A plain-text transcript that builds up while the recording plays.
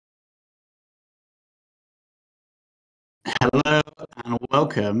Hello and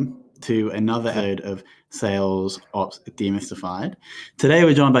welcome to another episode of Sales Ops Demystified. Today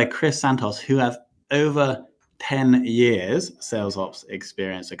we're joined by Cris Santos, who has over 10 years sales ops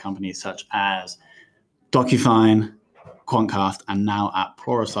experience at companies such as DocuSign, Quantcast, and now at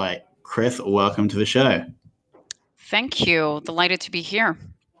Pluralsight. Cris, welcome to the show. Thank you. Delighted to be here.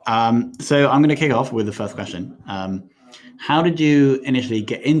 So I'm going to kick off with the first question. How did you initially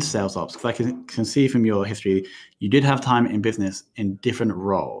get into sales ops? Because I can see from your history, you did have time in business in different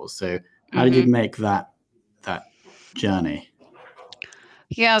roles. So how did you make that journey?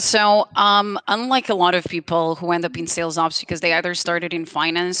 Yeah, so unlike a lot of people who end up in sales ops because they either started in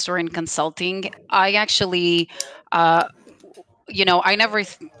finance or in consulting, I actually, I never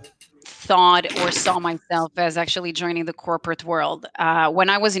thought or saw myself as actually joining the corporate world. When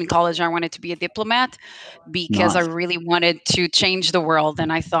I was in college, I wanted to be a diplomat because I really wanted to change the world.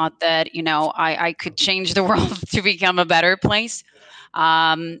 And I thought that, I could change the world to become a better place.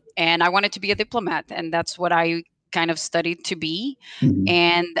 And I wanted to be a diplomat. And that's what I kind of studied to be.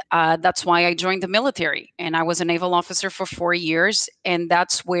 And that's why I joined the military. And I was a naval officer for 4 years. And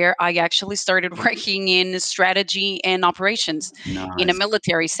that's where I actually started working in strategy and operations in a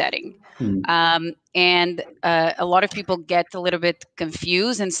military setting. And a lot of people get a little bit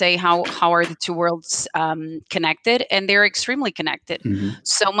confused and say, how are the two worlds connected? And they're extremely connected.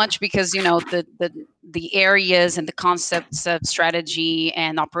 So much because, the areas and the concepts of strategy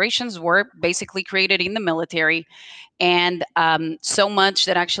and operations were basically created in the military. And so much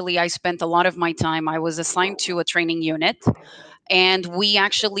that actually I spent a lot of my time, I was assigned to a training unit. And we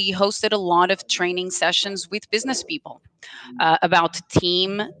actually hosted a lot of training sessions with business people about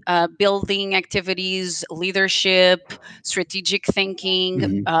team building activities, leadership, strategic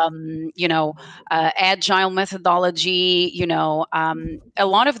thinking, agile methodology, a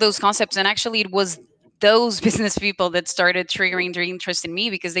lot of those concepts. And actually, it was those business people that started triggering their interest in me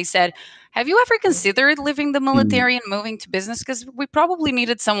because they said, have you ever considered leaving the military and moving to business? Because we probably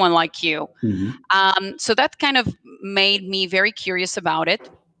needed someone like you. So that kind of made me very curious about it.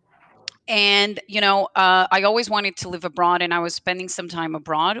 And, I always wanted to live abroad, and I was spending some time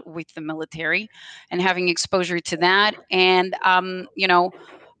abroad with the military and having exposure to that. And,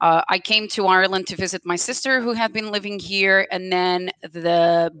 I came to Ireland to visit my sister who had been living here. And then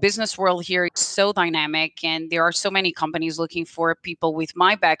the business world here is so dynamic, and there are so many companies looking for people with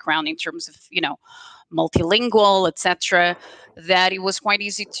my background in terms of, multilingual, etc., that it was quite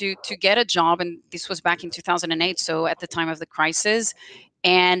easy to get a job. And this was back in 2008, so at the time of the crisis.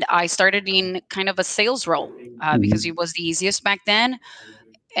 And I started in kind of a sales role because it was the easiest back then.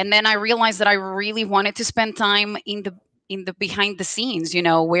 And then I realized that I really wanted to spend time in the behind the scenes.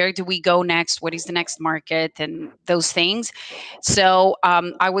 Where do we go next? What is the next market? And those things. So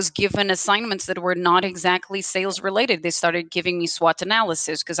I was given assignments that were not exactly sales related. They started giving me SWOT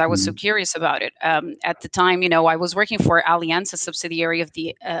analysis because I was so curious about it. At the time, I was working for Allianz, a subsidiary of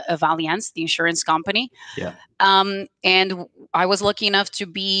Allianz, the insurance company. Yeah. And I was lucky enough to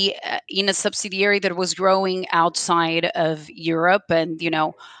be in a subsidiary that was growing outside of Europe. And,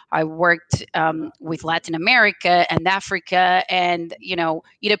 I worked with Latin America and Africa. And,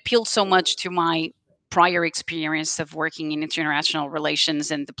 it appealed so much to my prior experience of working in international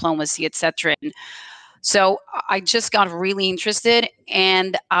relations and diplomacy, etc. And so I just got really interested.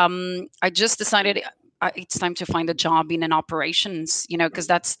 And I just decided it's time to find a job in an operations, because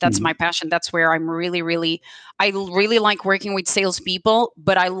that's my passion. That's where I'm I really like working with salespeople,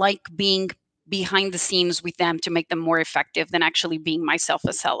 but I like being behind the scenes with them to make them more effective than actually being myself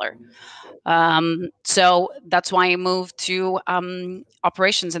a seller. So that's why I moved to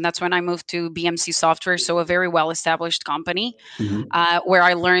operations, and that's when I moved to BMC Software, so a very well-established company where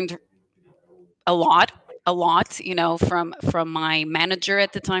I learned a lot, from my manager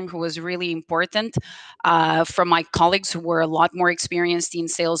at the time, who was really important, from my colleagues who were a lot more experienced in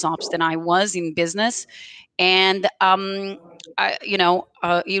sales ops than I was in business. And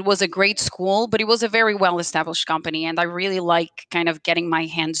it was a great school, but it was a very well-established company, and I really like kind of getting my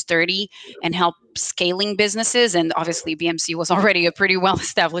hands dirty and help scaling businesses. And obviously, BMC was already a pretty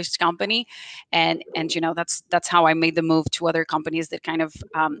well-established company, and that's how I made the move to other companies that kind of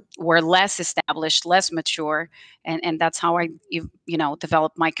were less established, less mature, and that's how I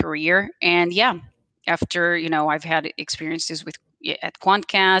developed my career. And after I've had experiences at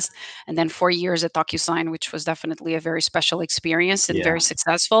Quantcast, and then 4 years at DocuSign, which was definitely a very special experience and very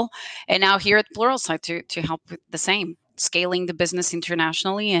successful. And now here at Pluralsight to help with the same, scaling the business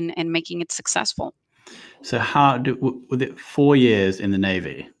internationally and making it successful. So was it 4 years in the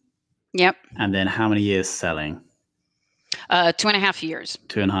Navy? Yep. And then how many years selling? 2.5 years.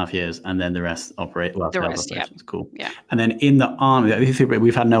 2.5 years, and then the rest operate The sales rest, yeah. operations. Cool. Yeah. And then in the army,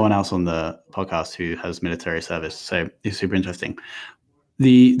 we've had no one else on the podcast who has military service, so it's super interesting.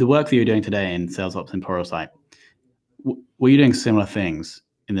 The work that you're doing today in sales ops and Pluralsight, were you doing similar things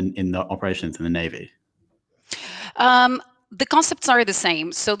in the operations in the Navy? The concepts are the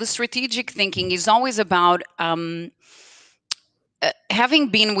same. So the strategic thinking is always about having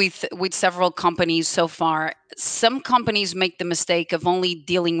been with several companies so far. Some companies make the mistake of only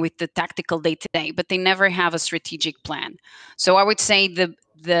dealing with the tactical day to day, but they never have a strategic plan. So I would say the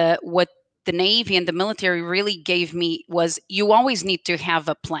what the Navy and the military really gave me was you always need to have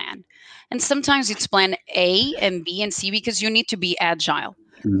a plan. And sometimes it's plan A and B and C because you need to be agile.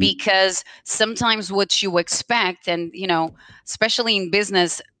 Mm-hmm. Because sometimes what you expect, and especially in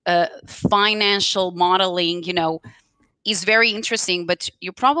business, financial modeling, is very interesting, but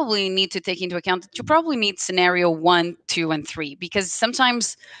you probably need to take into account that you probably need scenario 1, 2, and 3, because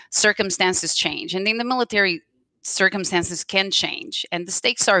sometimes circumstances change. And in the military, circumstances can change and the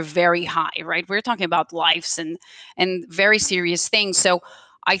stakes are very high, right? We're talking about lives and very serious things. So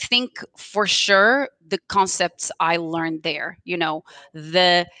I think for sure the concepts I learned there,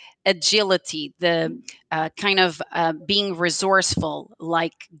 the agility, the kind of being resourceful,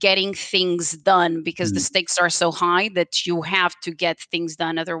 like getting things done because the stakes are so high that you have to get things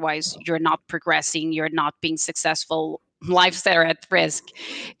done. Otherwise, you're not progressing, you're not being successful. Lives are at risk.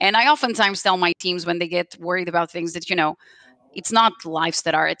 And I oftentimes tell my teams when they get worried about things that, it's not lives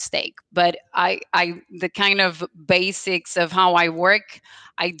that are at stake, but the kind of basics of how I work,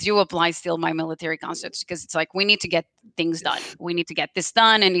 I do apply still my military concepts, because it's like we need to get things done. We need to get this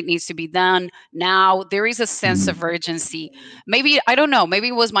done, and it needs to be done now. There is a sense of urgency. Maybe, I don't know, maybe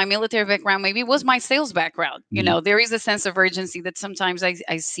it was my military background, maybe it was my sales background. There is a sense of urgency that sometimes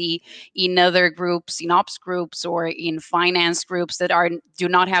I see in other groups, in ops groups or in finance groups that do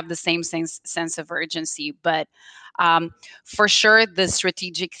not have the same sense of urgency. But for sure, the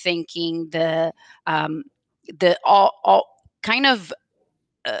strategic thinking, the all kind of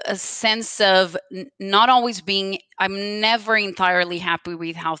a sense of not always being, I'm never entirely happy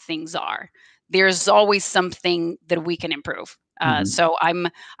with how things are. There's always something that we can improve. So I'm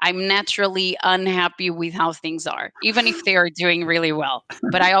naturally unhappy with how things are, even if they are doing really well.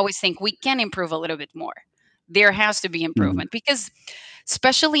 But I always think we can improve a little bit more. There has to be improvement, because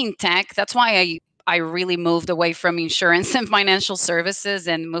especially in tech, that's why I really moved away from insurance and financial services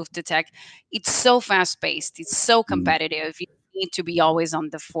and moved to tech. It's so fast paced. It's so competitive. You need to be always on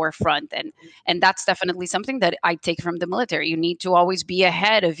the forefront, and that's definitely something that I take from the military. You need to always be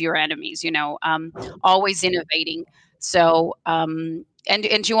ahead of your enemies. Always innovating. So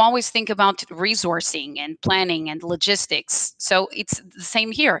and you always think about resourcing and planning and logistics. So it's the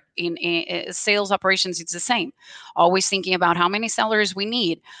same here in sales operations. It's the same. Always thinking about how many sellers we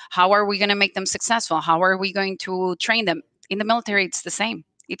need, how are we going to make them successful, how are we going to train them. In the military, it's the same.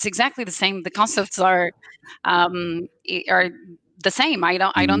 It's exactly the same. The concepts are the same. I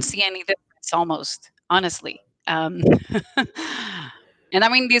don't see any difference, almost, honestly. And I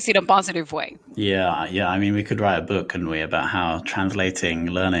mean this in a positive way. Yeah. I mean, we could write a book, couldn't we, about how translating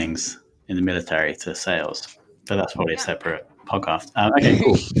learnings in the military to sales. But that's probably a separate podcast. Okay,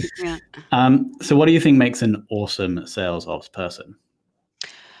 cool. Yeah. So what do you think makes an awesome sales ops person?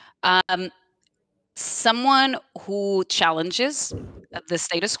 Someone who challenges the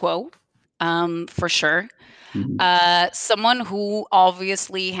status quo, for sure. Someone who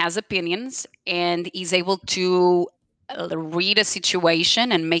obviously has opinions and is able to read a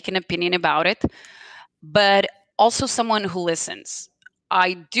situation and make an opinion about it, but also someone who listens.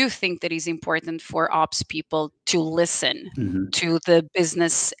 I do think that it's important for ops people to listen to the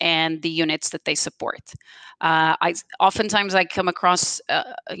business and the units that they support. I oftentimes I come across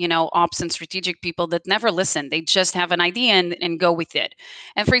ops and strategic people that never listen. They just have an idea and go with it.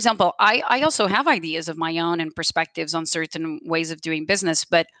 And for example, I also have ideas of my own and perspectives on certain ways of doing business,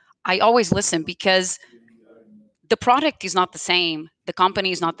 but I always listen, because the product is not the same, the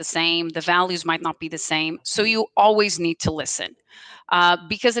company is not the same, the values might not be the same. So you always need to listen,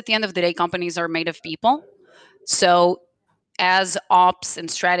 because at the end of the day, companies are made of people. So as ops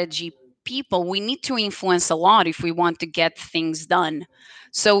and strategy people, we need to influence a lot if we want to get things done.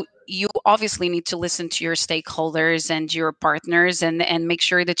 So you obviously need to listen to your stakeholders and your partners, and make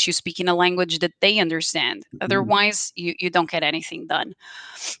sure that you speak in a language that they understand. Otherwise, you don't get anything done.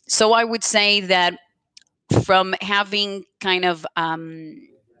 So I would say that from having kind of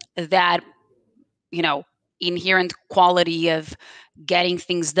that inherent quality of getting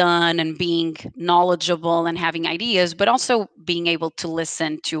things done and being knowledgeable and having ideas, but also being able to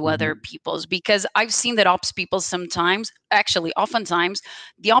listen to other people's. Because I've seen that ops people sometimes, actually, oftentimes,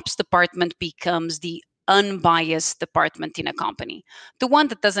 the ops department becomes the unbiased department in a company, the one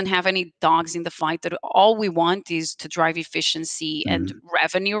that doesn't have any dogs in the fight, that all we want is to drive efficiency and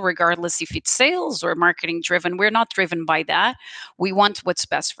revenue, regardless if it's sales or marketing driven. We're not driven by that. We want what's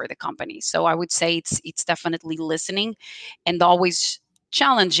best for the company. So I would say it's definitely listening and always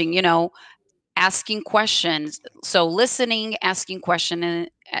challenging, asking questions. So listening, asking questions,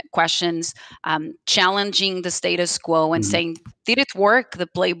 challenging the status quo and saying, did it work, the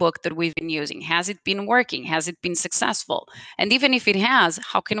playbook that we've been using? Has it been working? Has it been successful? And even if it has,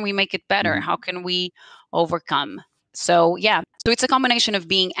 how can we make it better? How can we overcome? So yeah, so it's a combination of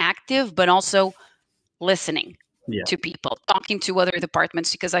being active, but also listening to people, talking to other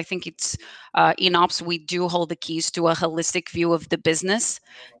departments, because I think it's in ops, we do hold the keys to a holistic view of the business,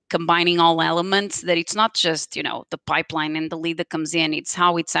 combining all elements, that it's not just, the pipeline and the lead that comes in, it's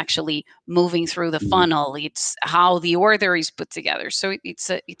how it's actually moving through the funnel, it's how the order is put together. So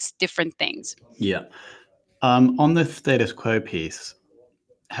it's different things. Yeah. On the status quo piece,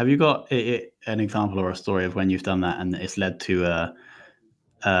 have you got an example or a story of when you've done that and it's led to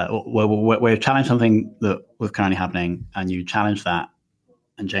where you've challenged something that was currently happening and you challenged that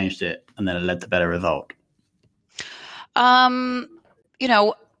and changed it and then it led to better result?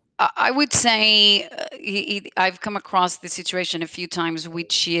 I would say I've come across this situation a few times,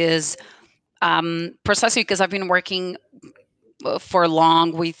 which is precisely because I've been working for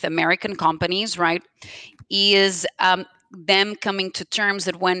long with American companies, right? Is them coming to terms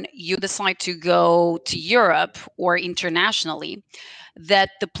that when you decide to go to Europe or internationally,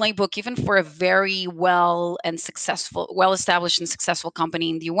 that the playbook, even for a very well established and successful company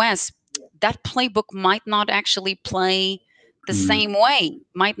in the US, that playbook might not actually play the same way,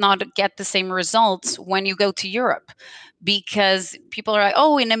 might not get the same results when you go to Europe, because people are like,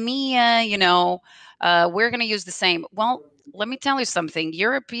 oh, in EMEA, we're going to use the same. Well, let me tell you something.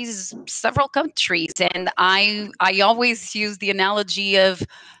 Europe is several countries, and I always use the analogy of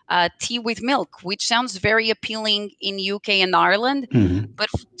tea with milk, which sounds very appealing in UK and Ireland. But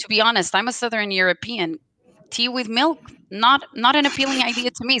to be honest, I'm a Southern European. Tea with milk, not an appealing idea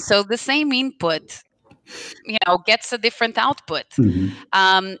to me. So the same input, gets a different output.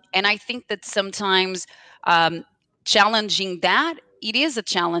 And I think that sometimes challenging that, it is a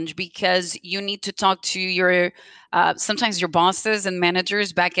challenge, because you need to talk to your sometimes your bosses and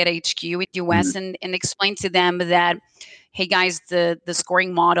managers back at HQ in US and explain to them that, hey guys, the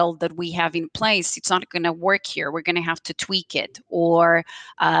scoring model that we have in place, it's not going to work here. We're going to have to tweak it, or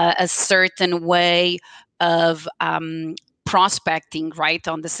a certain way of prospecting, right,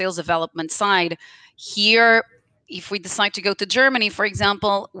 on the sales development side. Here, if we decide to go to Germany, for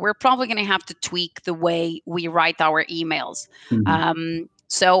example, we're probably going to have to tweak the way we write our emails.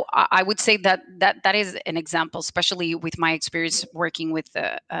 So I would say that is an example, especially with my experience working with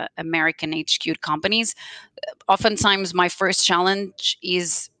American HQ companies. Oftentimes, my first challenge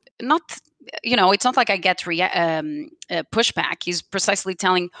is not, it's not like I get pushback. Is precisely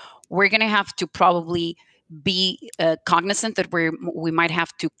telling, we're going to have to probably be cognizant that we might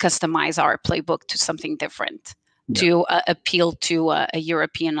have to customize our playbook to something different to appeal to a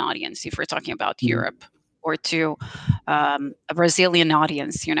European audience, if we're talking about Europe, or to a Brazilian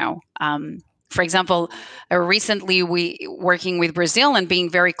audience. For example, recently we working with Brazil and being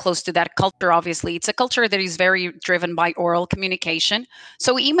very close to that culture. Obviously, it's a culture that is very driven by oral communication.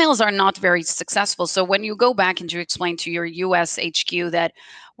 So emails are not very successful. So when you go back and you explain to your US HQ that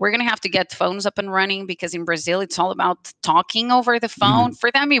we're going to have to get phones up and running, because in Brazil, it's all about talking over the phone. For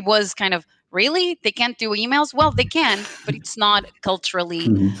them, it was kind of, really? They can't do emails? Well, they can, but it's not culturally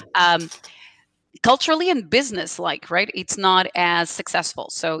and business-like, right? It's not as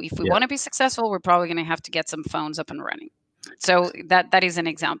successful. So if we want to be successful, we're probably going to have to get some phones up and running. So that is an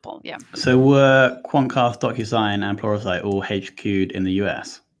example. Yeah. So were Quantcast, DocuSign, and Pluralsight all HQ'd in the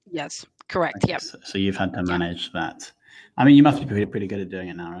US? Yes, correct. Okay, Yeah. So you've had to manage that. I mean, you must be pretty good at doing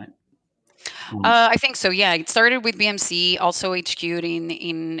it now, right? I think so. Yeah, it started with BMC, also HQ'd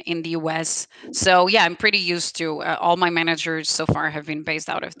in the US. So yeah, I'm pretty used to. All my managers so far have been based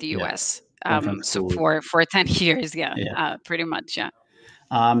out of the US. So for 10 years, pretty much, yeah.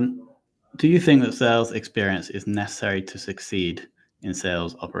 Do you think that sales experience is necessary to succeed in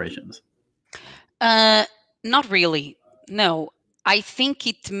sales operations? Not really. No, I think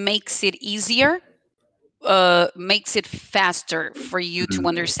it makes it easier. Makes it faster for you to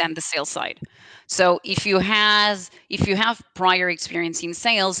understand the sales side. So if you have prior experience in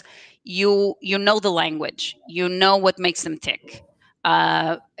sales, you know the language, you know what makes them tick.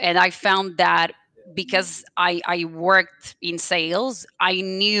 And I found that because I worked in sales, I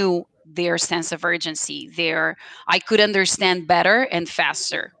knew their sense of urgency. I could understand better and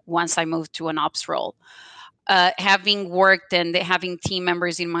faster once I moved to an ops role. Having worked and having team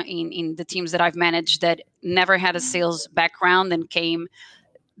members in the teams that I've managed that never had a sales background and came,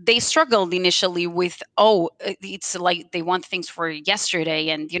 they struggled initially with, it's like they want things for yesterday,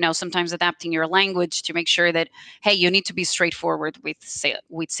 and sometimes adapting your language to make sure that, hey, you need to be straightforward with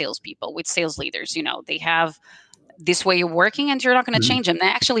salespeople, with sales leaders. They have this way of working, and you're not going to Mhm. change them.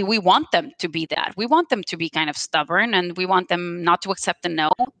 Actually, we want them to be that. We want them to be kind of stubborn, and we want them not to accept a no.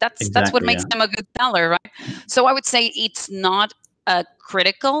 That's what Exactly. makes Yeah. them a good seller, right? So I would say it's not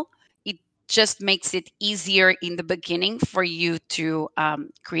critical. It just makes it easier in the beginning for you to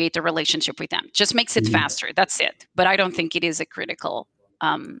create a relationship with them. Just makes it Mhm. faster. That's it. But I don't think it is a critical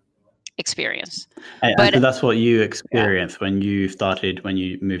experience. And But so that's what you yeah. experienced when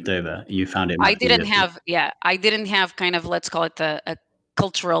you moved over. You found it I much didn't easier. have, I didn't have kind of, let's call it a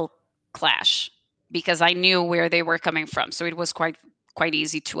cultural clash, because I knew where they were coming from. So it was quite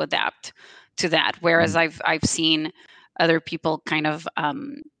easy to adapt to that. Whereas Mhm. I've seen other people kind of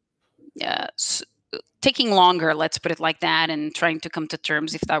taking longer, let's put it like that, and trying to come to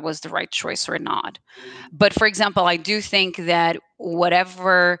terms if that was the right choice or not. But for example, I do think that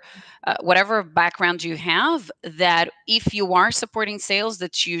whatever background you have, that if you are supporting sales,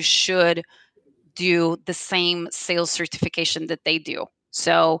 that you should do the same sales certification that they do.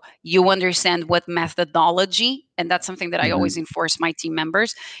 So you understand what methodology, and that's something that I always Mhm. enforce my team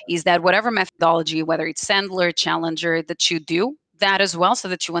members, is that whatever methodology, whether it's Sandler, Challenger, that you do that as well, so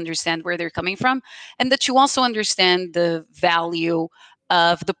that you understand where they're coming from, and that you also understand the value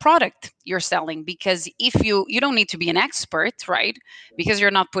of the product you're selling. Because if you don't need to be an expert, right? Because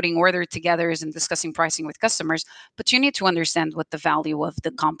you're not putting order together and discussing pricing with customers, but you need to understand what the value of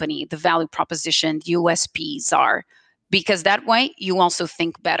the company, the value proposition, USPs are, because that way you also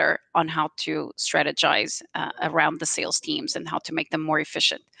think better on how to strategize around the sales teams and how to make them more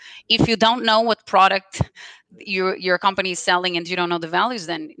efficient. If you don't know what product your company is selling and you don't know the values,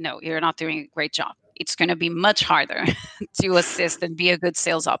 then no, you're not doing a great job. It's going to be much harder to assist and be a good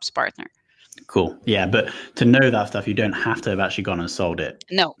sales ops partner. Cool. Yeah, but to know that stuff, you don't have to have actually gone and sold it.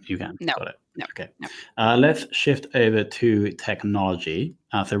 No, You can. no, Got it. no, Okay. no. Let's shift over to technology.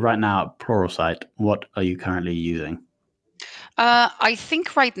 So right now at Pluralsight, what are you currently using? I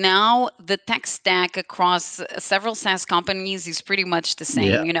think right now the tech stack across several SaaS companies is pretty much the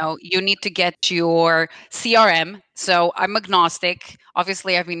Yeah. same. You need to get your CRM. So I'm agnostic.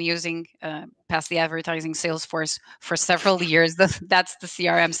 Obviously, I've been using past the advertising Salesforce for several years. That's the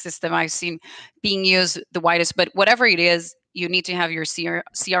CRM system I've seen being used the widest. But whatever it is, you need to have your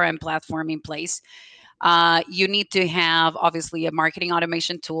CRM platform in place. You need to have obviously a marketing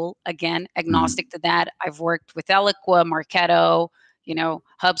automation tool. Again, Mhm. agnostic to that. I've worked with Eloqua, Marketo,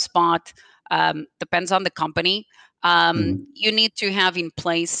 HubSpot. Depends on the company. Mhm. You need to have in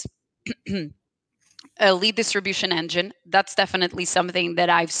place a lead distribution engine. That's definitely something that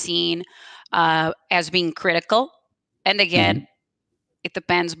I've seen as being critical. And again, Mhm. it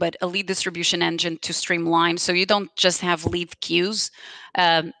depends, but a lead distribution engine to streamline. So you don't just have lead queues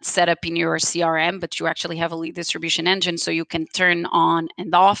set up in your CRM, but you actually have a lead distribution engine so you can turn on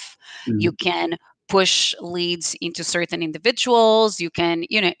and off. You Mhm. can push leads into certain individuals. You can,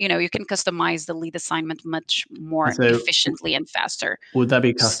 you can customize the lead assignment much And more so efficiently and faster. would that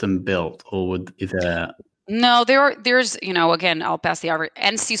be custom built, or is there? No, there's, again, I'll pass the average.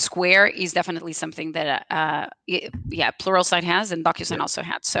 NC Square is definitely something that, yeah, Pluralsight has, and DocuSign Yeah. also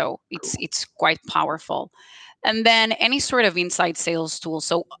had. So it's Cool. it's quite powerful. And then any sort of inside sales tool.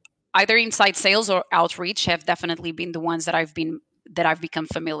 So either inside sales or outreach have definitely been the ones that I've become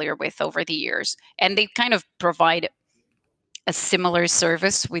familiar with over the years, and they kind of provide a similar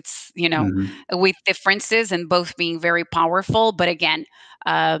service with Mhm. with differences, and both being very powerful, but again,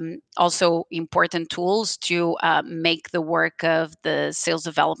 also important tools to make the work of the sales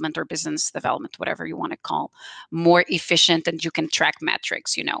development or business development, whatever you want to call, more efficient. And you can track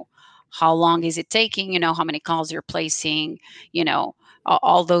metrics, how long is it taking, how many calls you're placing,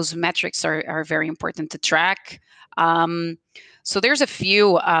 all those metrics are very important to track. So there's a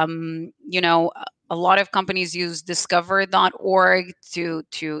few, a lot of companies use discover.org to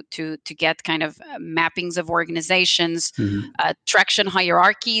get kind of mappings of organizations. Mhm. Traction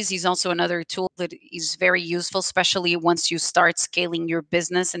hierarchies is also another tool that is very useful, especially once you start scaling your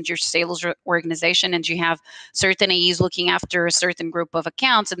business and your sales organization, and you have certain AEs looking after a certain group of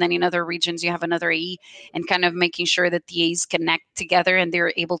accounts, and then in other regions you have another AE, and kind of making sure that the AEs connect together and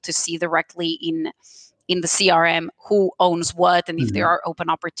they're able to see directly in the CRM who owns what and if there are open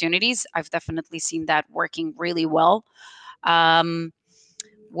opportunities. I've definitely seen that working really well.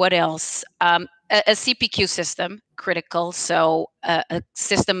 What else? A CPQ system, critical. So a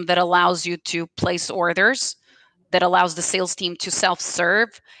system that allows you to place orders, that allows the sales team to self-serve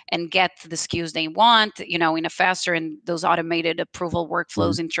and get the SKUs they want, in a faster, and those automated approval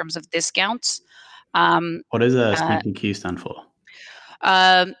workflows in terms of discounts. What does a CPQ stand for?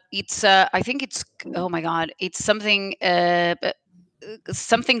 It's I think it's, oh my god, it's something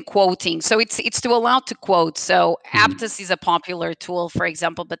quoting. So it's to allow to quote. So Aptus is a popular tool, for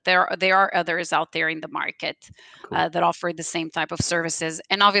example, but there are others out there in the market that offer the same type of services.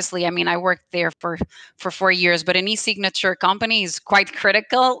 And obviously, I mean, I worked there for 4 years, but an e-signature company is quite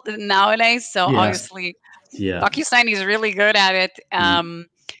critical nowadays. So obviously, DocuSign is really good at it.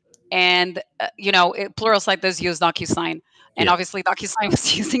 And Pluralsight does use DocuSign, and obviously DocuSign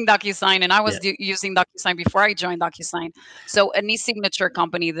was using DocuSign, and I was using DocuSign before I joined DocuSign. So an e-signature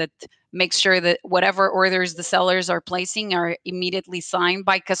company that makes sure that whatever orders the sellers are placing are immediately signed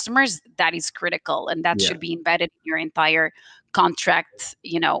by customers, that is critical, and that should be embedded in your entire contract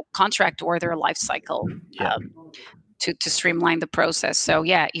order lifecycle. To streamline the process. So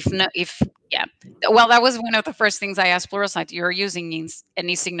well, that was one of the first things I asked Pluralsight. You're using an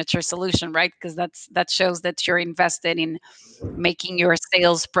e-signature solution, right? Because that shows that you're invested in making your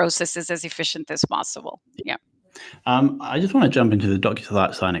sales processes as efficient as possible. Yeah. I just want to jump into the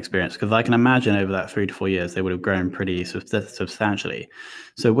DocuSign experience, because I can imagine over that 3 to 4 years they would have grown pretty substantially.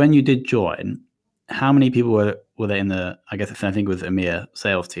 So when you did join, how many people were there in the, I guess I think it was EMEA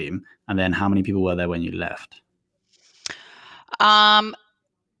sales team, and then how many people were there when you left?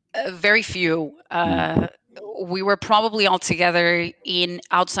 Very few. We were probably all together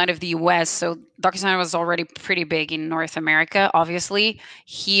outside of the US. So DocuSign was already pretty big in North America, obviously.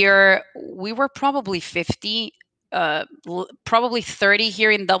 Here, we were probably 50, probably 30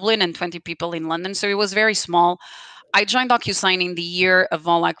 here in Dublin and 20 people in London. So it was very small. I joined DocuSign in the year of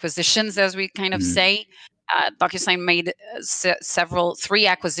all acquisitions, as we kind of say. DocuSign made 3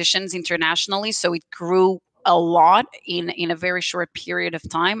 acquisitions internationally. So it grew a lot in a very short period of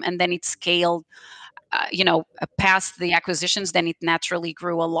time, and then it scaled past the acquisitions. Then it naturally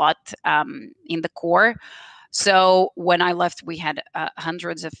grew a lot in the core. So when I left, we had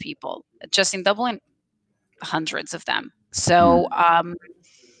hundreds of people just in Dublin, hundreds of them. So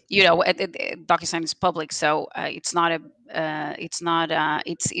DocuSign is public, so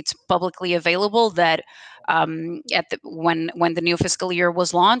it's publicly available that when the new fiscal year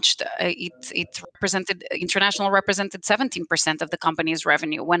was launched, international represented 17% of the company's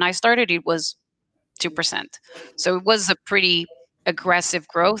revenue. When I started, it was 2%. So it was a pretty aggressive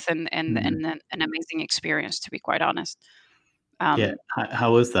growth and an amazing experience, to be quite honest.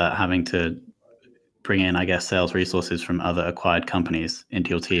 How was that, having to bring in, I guess, sales resources from other acquired companies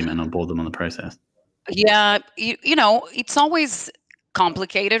into your team and onboard them on the process? Yeah, it's always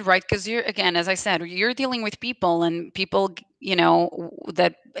complicated, right? Because again, as I said, you're dealing with people, and people,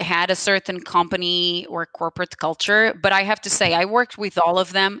 that had a certain company or corporate culture. But I have to say, I worked with all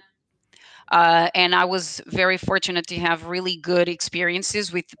of them. And I was very fortunate to have really good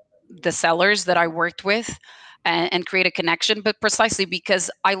experiences with the sellers that I worked with, and create a connection. But precisely because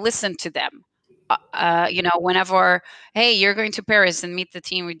I listened to them. Whenever, hey, you're going to Paris and meet the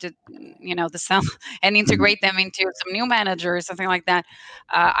team, we did, the sell and integrate them into some new manager or something like that.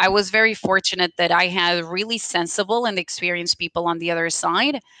 I was very fortunate that I had really sensible and experienced people on the other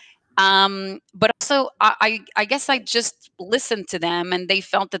side. But also, I guess I just listened to them, and they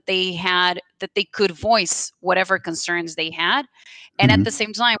felt that they could voice whatever concerns they had. And at the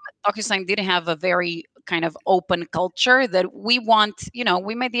same time, DocuSign did have a very kind of open culture that we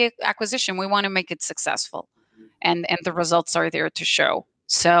made the acquisition, we want to make it successful, and the results are there to show.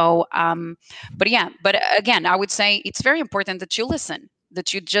 So, but again, I would say it's very important that you listen,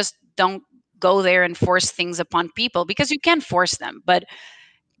 that you just don't go there and force things upon people, because you can force them, but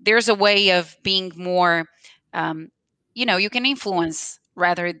there's a way of being more, you can influence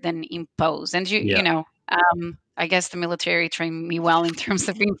rather than impose. And I guess the military trained me well in terms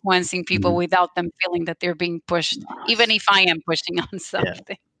of influencing people without them feeling that they're being pushed, even if I am pushing on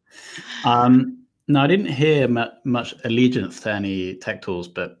something. No, I didn't hear much allegiance to any tech tools,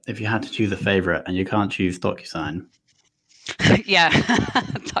 but if you had to choose a favorite, and you can't choose DocuSign. Yeah,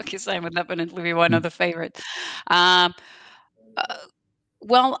 DocuSign would definitely be one of the favorites.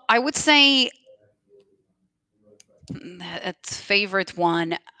 Well, I would say a favorite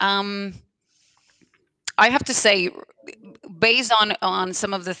one. I have to say, based on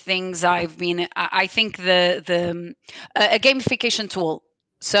some of the things I've been, I think a gamification tool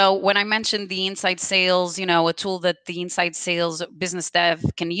So when I mentioned the inside sales, a tool that the inside sales business dev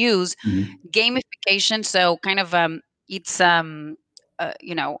can use, gamification. So kind of it's there's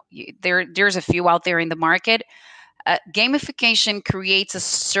a few out there in the market. Gamification creates a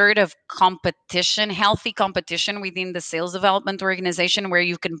sort of competition, healthy competition within the sales development organization where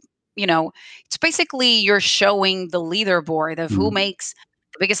you can, it's basically you're showing the leaderboard of who makes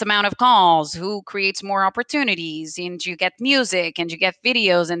the biggest amount of calls, who creates more opportunities, and you get music and you get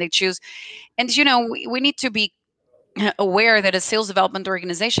videos and they choose. And, we need to be aware that a sales development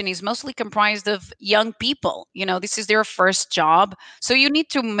organization is mostly comprised of young people. This is their first job. So you need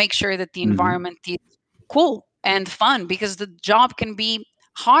to make sure that the environment is cool and fun because the job can be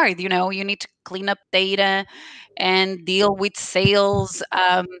hard. You need to clean up data and deal with sales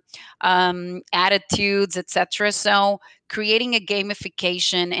attitudes, etc. So creating a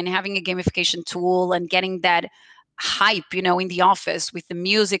gamification and having a gamification tool and getting that hype, in the office with the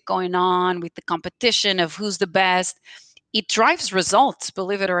music going on, with the competition of who's the best, it drives results,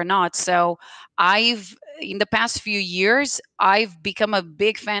 believe it or not. So in the past few years, I've become a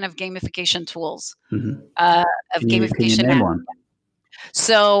big fan of gamification tools. Of Can you gamification. name one?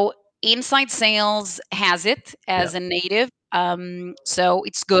 So Inside Sales has it as a native. So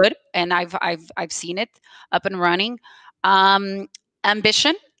it's good, and I've seen it up and running.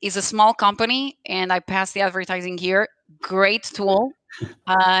 Ambition is a small company, and I passed the advertising here. Great tool.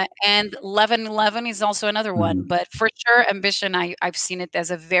 And 1111 is also another one, but for sure, Ambition, I've seen it as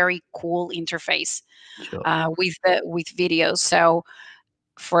a very cool interface Sure. with videos. So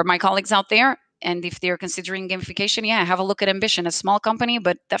for my colleagues out there, and if they're considering gamification, yeah, have a look at Ambition, a small company,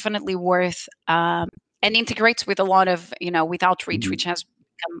 but definitely worth, and integrates with a lot of, with Outreach, which has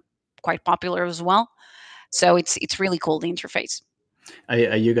become quite popular as well. So it's really cool, the interface.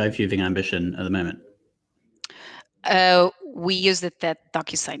 Are you guys using Ambition at the moment? We use it at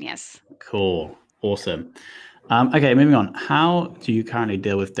DocuSign, yes. Cool. Awesome. Okay, moving on. How do you currently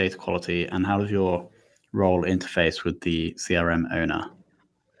deal with data quality, and how does your role interface with the CRM owner?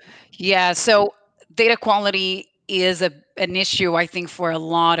 Yeah, so data quality is an issue, I think, for a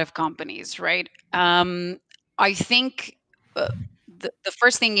lot of companies, right? I think the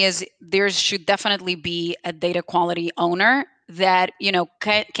first thing is there should definitely be a data quality owner that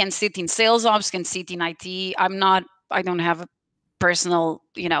can sit in sales ops, can sit in IT. I don't have a personal,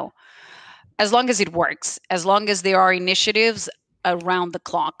 as long as it works, as long as there are initiatives around the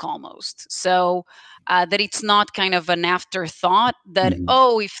clock almost. So that it's not kind of an afterthought that,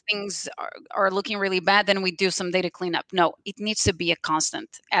 oh, if things are looking really bad, then we do some data cleanup. No, it needs to be a constant,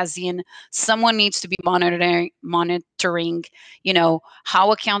 as in someone needs to be monitoring,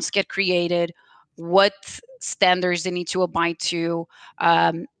 how accounts get created, what standards they need to abide to.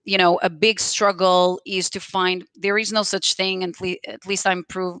 A big struggle is to find, there is no such thing, at least I'm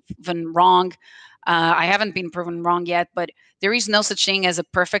proven wrong. I haven't been proven wrong yet, but there is no such thing as a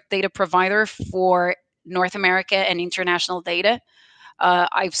perfect data provider for North America and international data.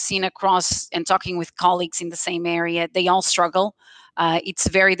 I've seen across and talking with colleagues in the same area, they all struggle. It's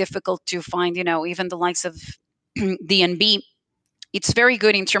very difficult to find, even the likes of DNB. It's very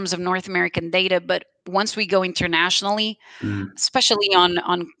good in terms of North American data, but once we go internationally, especially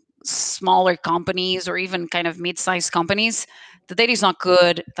on smaller companies or even kind of mid-sized companies, the data is not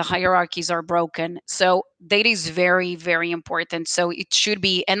good, the hierarchies are broken. So data is very, very important. So it should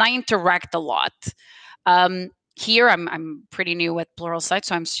be, and I interact a lot. Here I'm pretty new at Pluralsight,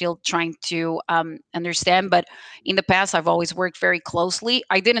 so I'm still trying to understand, but in the past I've always worked very closely.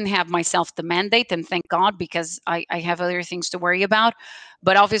 I didn't have myself the mandate, and thank God, because I have other things to worry about.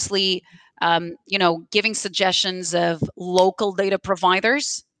 But obviously, giving suggestions of local data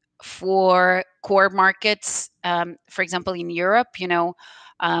providers for core markets. For example, in Europe,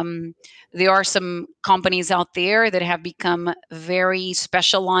 there are some companies out there that have become very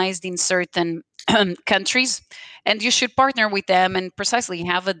specialized in certain countries, and you should partner with them and precisely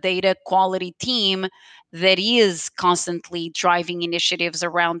have a data quality team that is constantly driving initiatives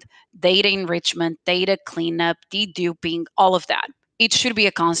around data enrichment, data cleanup, deduping, all of that. It should be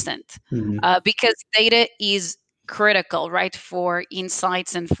a constant because data is critical, right, for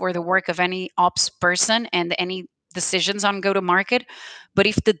insights and for the work of any ops person and any decisions on go to market. But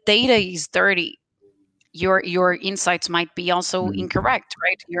if the data is dirty, your insights might be also incorrect,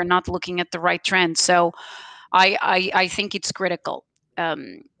 right? You're not looking at the right trend. So I think it's critical.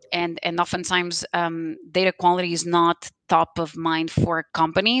 And oftentimes data quality is not top of mind for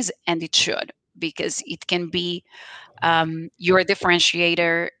companies, and it should, because it can be your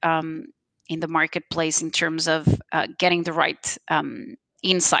differentiator in the marketplace in terms of getting the right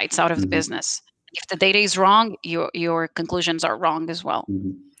insights out of the business. If the data is wrong, your conclusions are wrong as well.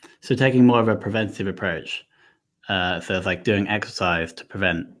 Mm-hmm. So taking more of a preventative approach. So it's like doing exercise to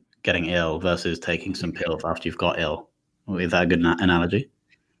prevent getting ill versus taking some pills after you've got ill. Is that a good analogy?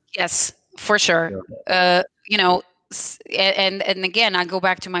 Yes, for sure. You know, and again, I go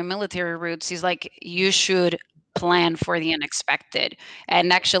back to my military roots. He's like, you should plan for the unexpected.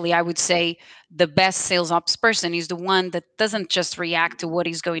 And actually, I would say the best sales ops person is the one that doesn't just react to what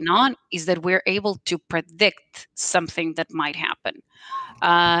is going on, is that we're able to predict something that might happen.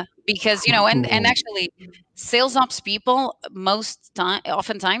 Because and actually, sales ops people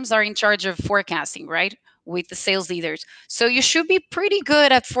oftentimes are in charge of forecasting, right, with the sales leaders. So you should be pretty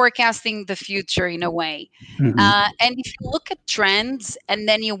good at forecasting the future in a way. And if you look at trends and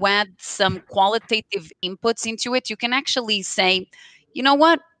then you add some qualitative inputs into it, you can actually say, you know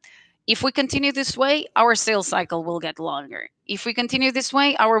what, if we continue this way, our sales cycle will get longer. If we continue this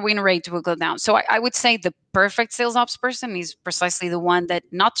way, our win rate will go down. So I would say the perfect sales ops person is precisely the one that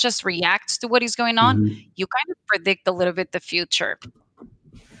not just reacts to what is going on, you kind of predict a little bit the future.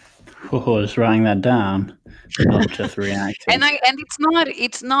 Oh, just writing that down, not just reacting. And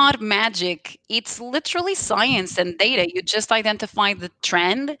it's not magic. It's literally science and data. You just identify the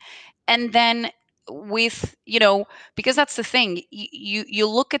trend, and then with because that's the thing. You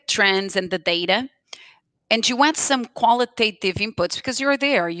look at trends and the data, and you want some qualitative inputs because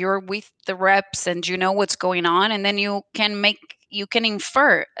you're with the reps and you know what's going on, and then you can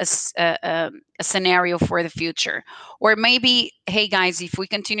infer a scenario for the future. Or maybe, hey guys, if we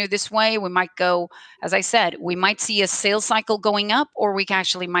continue this way, we might go, as I said, we might see a sales cycle going up, or we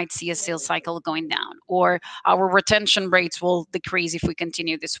actually might see a sales cycle going down, or our retention rates will decrease if we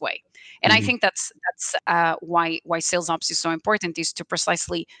continue this way. And I think that's why sales ops is so important, is to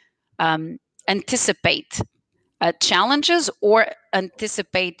precisely anticipate challenges, or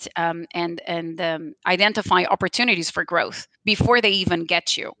anticipate and identify opportunities for growth before they even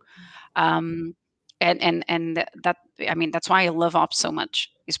get you. And that, I mean, that's why I love ops so much,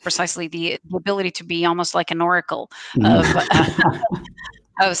 is precisely the ability to be almost like an oracle of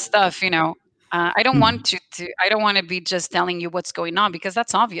of stuff. I don't want I don't want to be just telling you what's going on, because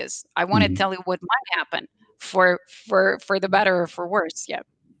that's obvious. I want to tell you what might happen for the better or for worse. Yeah.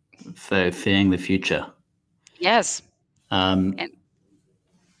 So seeing the future. Yes. And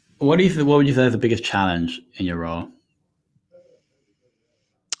what would you say is the biggest challenge in your role?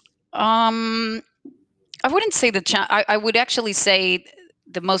 I wouldn't say I would actually say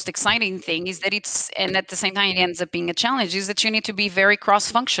the most exciting thing is that and at the same time it ends up being a challenge, is that you need to be very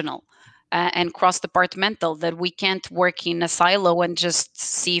cross-functional and cross-departmental, that we can't work in a silo and just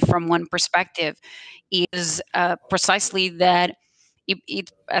see from one perspective. Is precisely that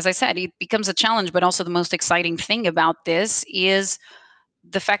as I said, it becomes a challenge, but also the most exciting thing about this is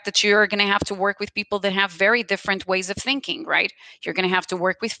the fact that you're going to have to work with people that have very different ways of thinking, right? You're going to have to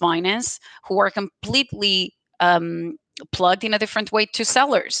work with finance, who are completely plugged in a different way to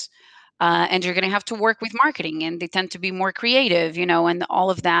sellers. And you're going to have to work with marketing, and they tend to be more creative, and all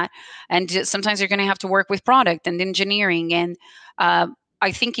of that. And sometimes you're going to have to work with product and engineering. And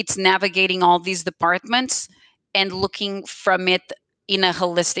I think it's navigating all these departments and looking from it in a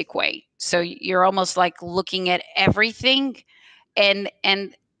holistic way. So you're almost like looking at everything, and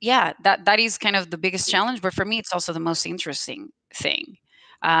yeah, that is kind of the biggest challenge, but for me it's also the most interesting thing.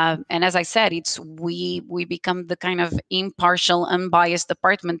 And as I said, it's we become the kind of impartial, unbiased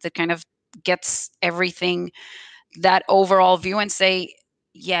department that kind of gets everything, that overall view, and say,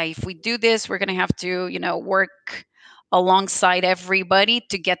 yeah, if we do this, we're going to have to work alongside everybody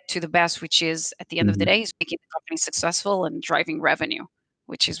to get to the best, which is, at the end of the day, is making the company successful and driving revenue,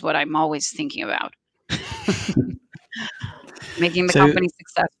 which is what I'm always thinking about. Making the company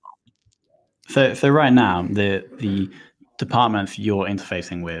successful. So right now, the departments you're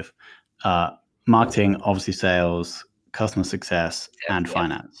interfacing with, marketing, obviously sales, customer success, and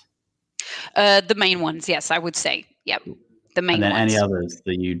finance. The main ones, yes, I would say. Yep, the main ones. And then any others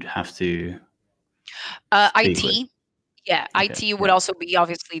that you'd have to IT. with? Yeah, okay. IT would also be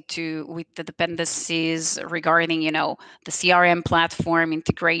obviously with the dependencies regarding, the CRM platform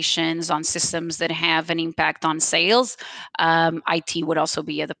integrations on systems that have an impact on sales. IT would also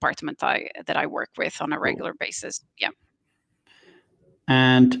be a department that I work with on a regular basis. Yeah.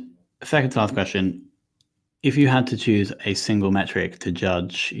 And second to last question, if you had to choose a single metric to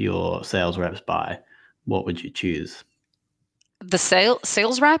judge your sales reps by, what would you choose? The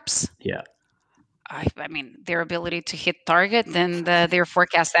sales reps? Yeah. I mean, their ability to hit target and their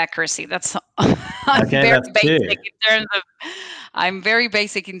forecast accuracy. That's okay, very that's basic in terms of I'm very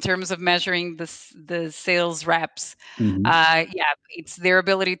basic in terms of measuring the sales reps. Hmm. Yeah, it's their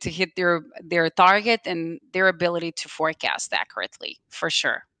ability to hit their target and their ability to forecast accurately, for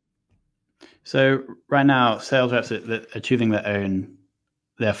sure. So right now, sales reps are choosing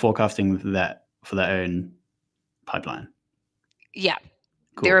they're forecasting that for their own pipeline. Yeah,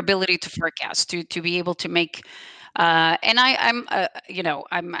 their Cool. ability to forecast, to be able to make. And I'm,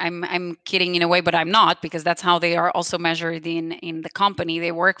 I'm kidding in a way, but I'm not, because that's how they are also measured in the company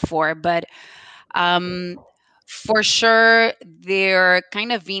they work for. But um, for sure, their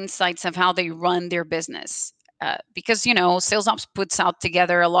kind of insights of how they run their business. Because sales ops puts out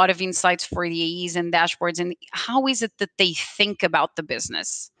together a lot of insights for the AEs and dashboards, and how is it that they think about the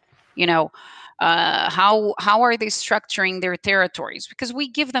business? You know, how are they structuring their territories? Because we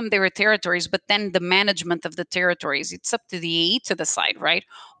give them their territories, but then the management of the territories, it's up to the AE to decide, right?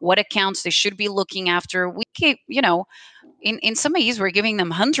 What accounts they should be looking after. We keep, in some AEs, we're giving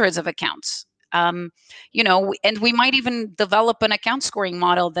them hundreds of accounts. And we might even develop an account scoring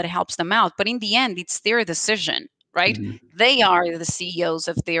model that helps them out. But in the end, it's their decision, right? Hmm. They are the CEOs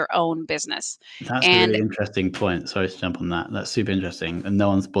of their own business. That's a And really interesting point. Sorry to jump on that. That's super interesting, and no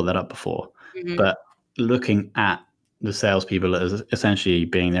one's brought that up before. mhm, But looking at the salespeople as essentially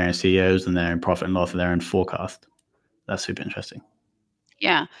being their own CEOs and their own profit and loss and their own forecast, that's super interesting.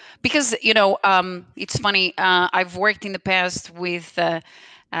 yeah, because it's funny. I've worked in the past with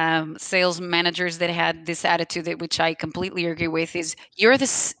sales managers that had this attitude, which I completely agree with. Is you're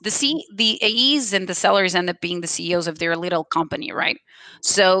the AEs and the sellers end up being the CEOs of their little company, right?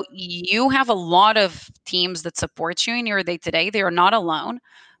 So you have a lot of teams that support you in your day to day. They are not alone,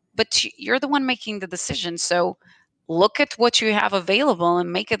 but you're the one making the decision. So look at what you have available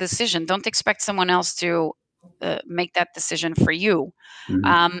and make a decision. Don't expect someone else to make that decision for you. Hmm.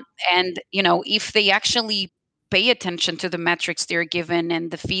 um, and if they actually pay attention to the metrics they're given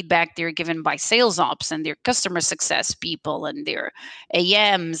and the feedback they're given by sales ops and their customer success people and their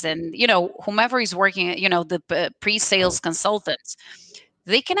AMs and whomever is working, the pre-sales consultants,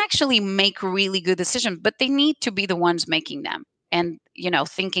 they can actually make really good decisions, but they need to be the ones making them and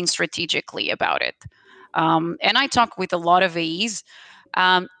thinking strategically about it. And I talk with a lot of AEs,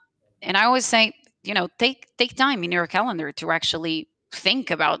 um, and I always say, take time in your calendar to actually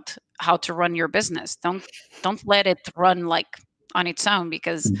think about how to run your business. Don't let it run like on its own,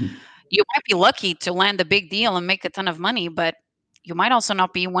 because Hmm. you might be lucky to land a big deal and make a ton of money, but you might also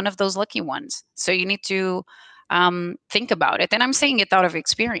not be one of those lucky ones. So you need to think about it. And I'm saying it out of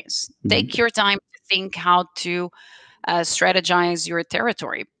experience. Take Hmm. your time to think how to strategize your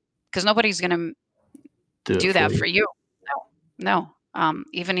territory, because nobody's going to Do it do for that for you. you. No, no.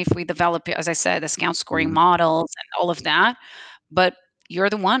 Even if we develop, as I said, account scoring Hmm. models and all of that, but you're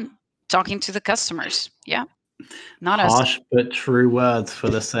the one talking to the customers. Yeah, not us. Harsh but true words for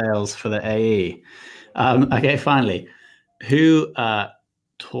the sales for the AE. Okay, finally, who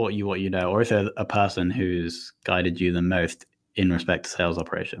taught you what you know, or is there a person who's guided you the most in respect to sales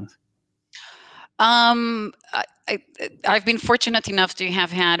operations? Um, I, I, I've been fortunate enough to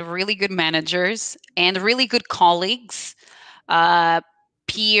have had really good managers and really good colleagues, uh,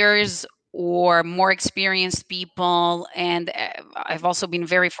 peers, or more experienced people. And I've also been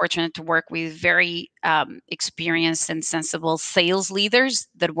very fortunate to work with very experienced and sensible sales leaders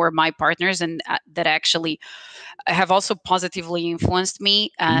that were my partners, and that actually have also positively influenced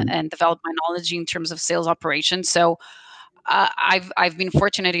me Hmm. and developed my knowledge in terms of sales operations. So I've been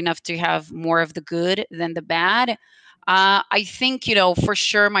fortunate enough to have more of the good than the bad. I think for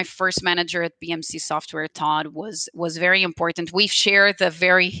sure my first manager at BMC Software, Todd, was very important.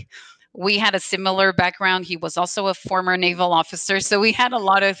 We had a similar background. He was also a former naval officer, so we had a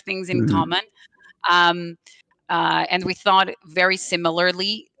lot of things in Hmm. common. Um, and we thought very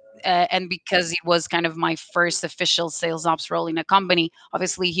similarly. And because it was kind of my first official sales ops role in a company,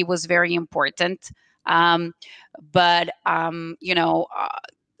 obviously he was very important. But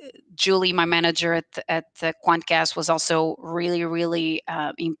Julie, my manager at Quantcast, was also really, really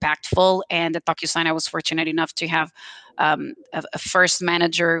impactful. And at DocuSign, I was fortunate enough to have a first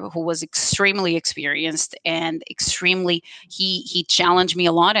manager who was extremely experienced and extremely. He challenged me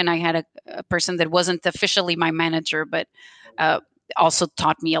a lot, and I had a person that wasn't officially my manager, but uh, also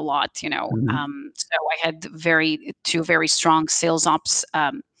taught me a lot. Hmm. So I had two very strong sales ops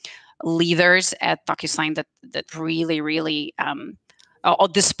leaders at DocuSign that really, really,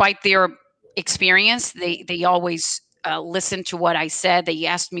 despite their experience, they always listened to what I said. They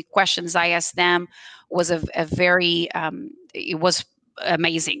asked me questions. I asked them. Was a very it was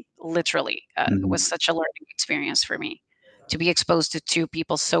amazing. Literally, it was Hmm. such a learning experience for me. to be exposed to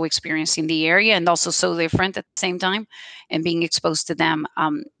people so experienced in the area and also so different at the same time, and being exposed to them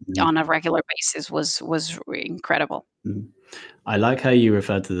on a regular basis was incredible. I like how you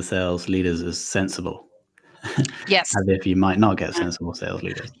referred to the sales leaders as sensible, Yes. as if you might not get sensible sales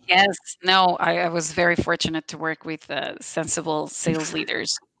leaders. Yes. No, I was very fortunate to work with sensible sales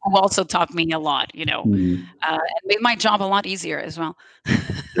leaders who also taught me a lot, and made my job a lot easier as well.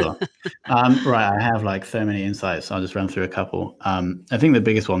 Sure. Right, I have like so many insights. I'll just run through a couple. I think the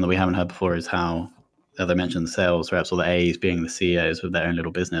biggest one that we haven't heard before is how, as I mentioned, the sales reps or the A's being the CEOs of their own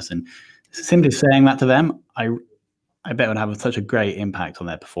little business, and simply saying that to them, I bet would have such a great impact on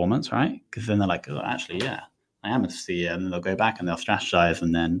their performance, right? Because then they're like, oh, actually, yeah, I am a CEO, and then they'll go back and they'll strategize,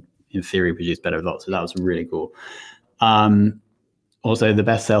 and then in theory produce better results. So that was really cool. Also, the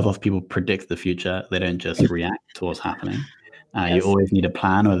best sales ops people predict the future. They don't just react to what's happening. Yes. You always need a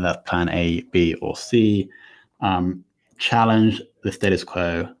plan, whether that's plan A, B, or C. Challenge the status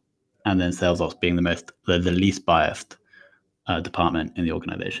quo, and then sales ops being the least biased department in the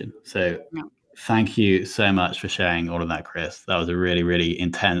organization. So thank you so much for sharing all of that, Cris. That was a really, really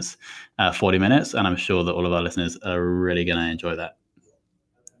intense 40 minutes, and I'm sure that all of our listeners are really going to enjoy that.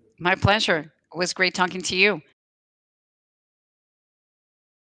 My pleasure. It was great talking to you.